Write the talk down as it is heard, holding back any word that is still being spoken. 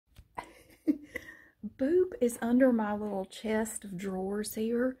Boop is under my little chest of drawers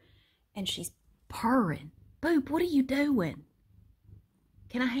here, and she's purring. Boop, what are you doing?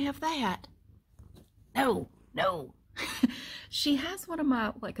 Can I have that? No, no. She has one of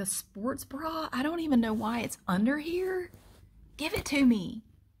my, like a sports bra. I don't even know why it's under here. Give it to me.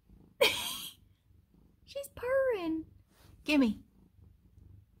 She's purring. Gimme.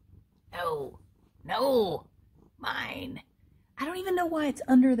 No, no, mine. I don't even know why it's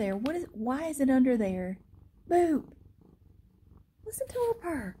under there. Why is it under there? Boop. Listen to her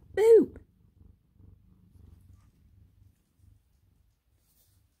purr. Boop.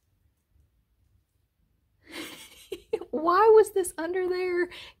 Why was this under there?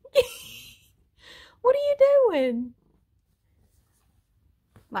 What are you doing?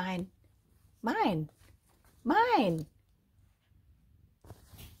 Mine. Mine. Mine.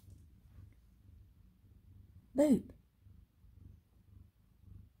 Boop.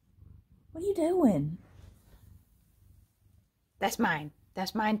 What are you doing? That's mine.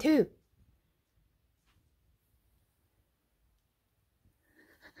 That's mine too.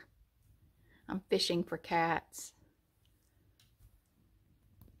 I'm fishing for cats.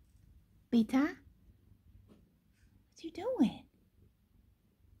 Beta? What you doing?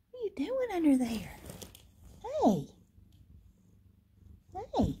 What are you doing under there? Hey.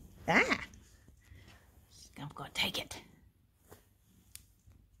 Hey. Ah. I'm gonna take it.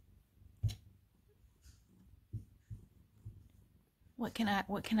 What can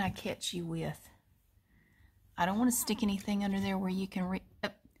I catch you with? I don't want to stick anything under there where you can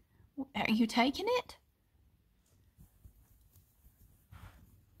are you taking it?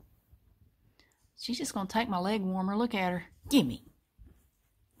 She's just gonna take my leg warmer. Look at her. Gimme.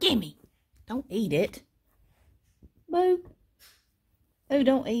 Gimme. Don't eat it. Boo. Oh,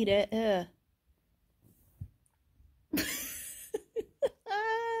 don't eat it.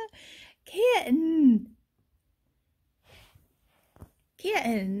 Kitten.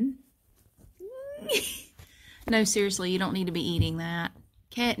 Kitten. No, seriously, you don't need to be eating that.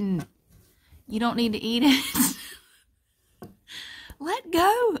 Kitten. You don't need to eat it. Let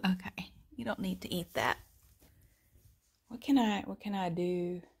go. Okay. You don't need to eat that. What can I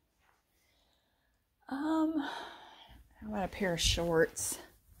do? How about a pair of shorts?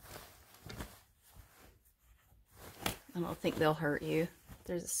 I don't think they'll hurt you.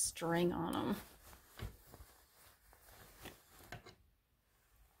 There's a string on them.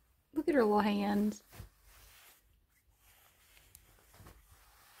 Look at her little hands.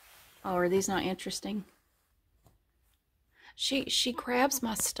 Oh, are these not interesting? She grabs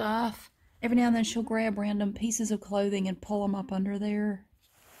my stuff. Every now and then she'll grab random pieces of clothing and pull them up under there.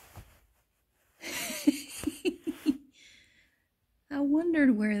 I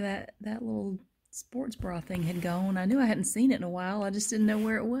wondered where that little sports bra thing had gone. I knew I hadn't seen it in a while. I just didn't know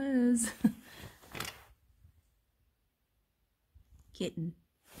where it was. Kitten.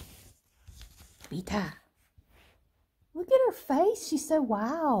 Beta. Look at her face. She's so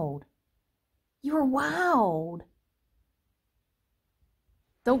wild. You're wild.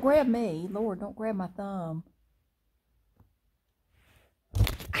 Don't grab me. Lord, don't grab my thumb.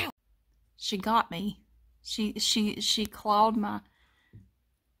 Ow. She got me. She clawed my...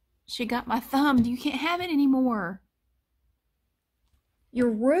 She got my thumb. You can't have it anymore. You're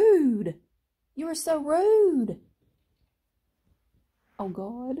rude. You are so rude. Oh,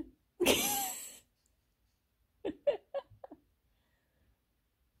 God.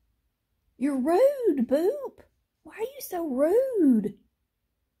 You're rude, Boop. Why are you so rude?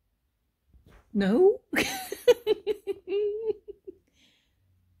 No?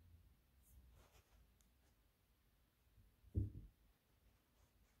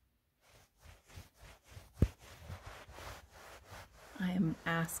 I am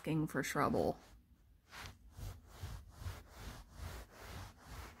asking for trouble.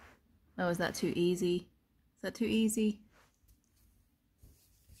 Oh, is that too easy? Is that too easy?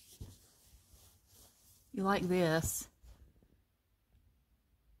 You like this.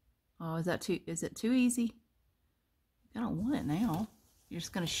 Oh, is it too easy? I don't want it now. You're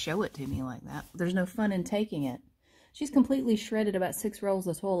just going to show it to me like that. There's no fun in taking it. She's completely shredded about 6 rolls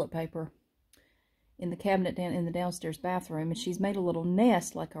of toilet paper in the cabinet down in the downstairs bathroom, and she's made a little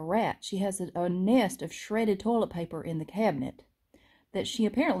nest like a rat. She has a nest of shredded toilet paper in the cabinet that she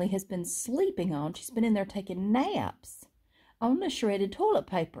apparently has been sleeping on. She's been in there taking naps on the shredded toilet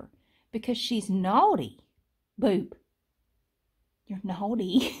paper because she's naughty. Boop. You're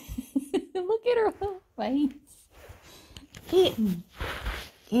naughty. Look at her little face. Kitten.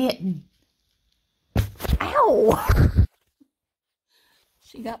 Kitten. Ow!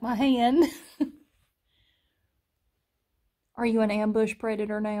 She got my hand. Are you an ambush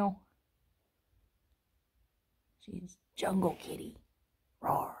predator now? She's Jungle Kitty.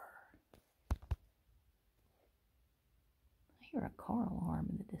 Roar. I hear a car alarm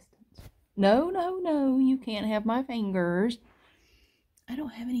in the distance. No, no, no, you can't have my fingers. I don't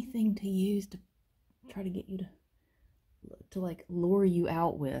have anything to use to try to get you to like lure you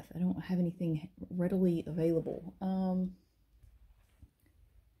out with. I don't have anything readily available.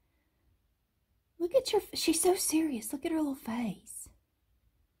 Look at your, she's so serious. Look at her little face.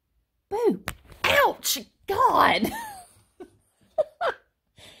 Boo. Ouch. God.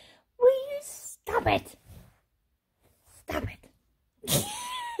 Will you stop it? Stop it.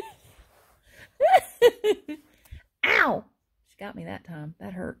 Ow. She got me that time.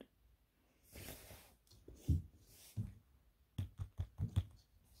 That hurt.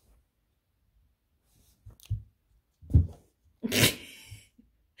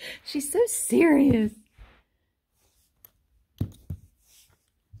 She's so serious.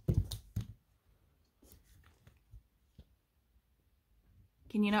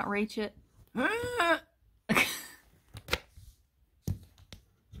 Can you not reach it?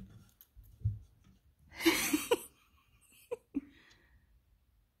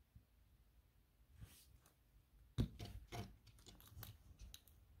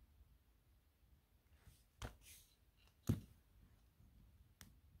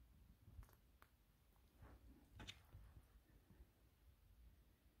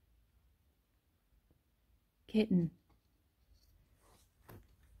 Kitten.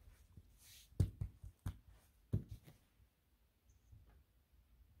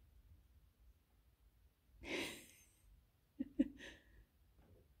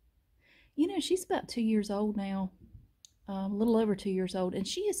 You know, she's about 2 years old now. A little over 2 years old. And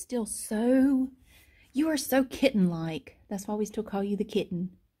she is still so... You are so kitten-like. That's why we still call you the kitten.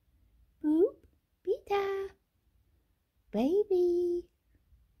 Boop. Beta. Baby.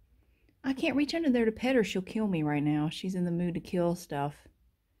 I can't reach under there to pet her. She'll kill me right now. She's in the mood to kill stuff.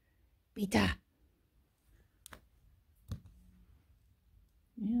 Beta.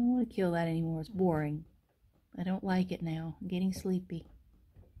 I don't want to kill that anymore. It's boring. I don't like it now. I'm getting sleepy.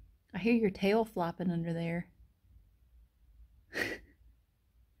 I hear your tail flopping under there.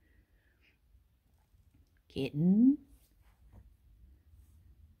 Kitten.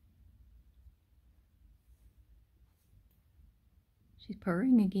 She's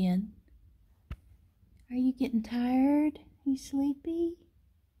purring again. Are you getting tired? Are you sleepy?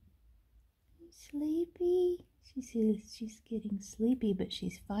 Are you sleepy? She says she's getting sleepy, but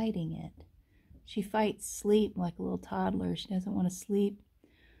she's fighting it. She fights sleep like a little toddler. She doesn't want to sleep,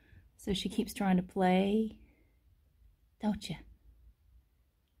 so she keeps trying to play. Don't you?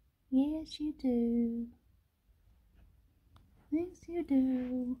 Yes, you do. Yes, you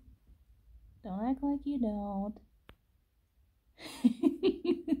do. Don't act like you don't.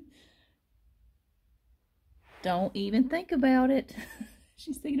 Don't even think about it.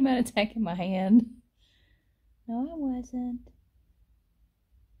 She's thinking about attacking my hand. No, I wasn't.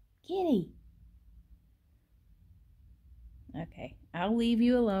 Kitty. Okay, I'll leave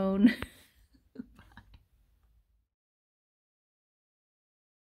you alone.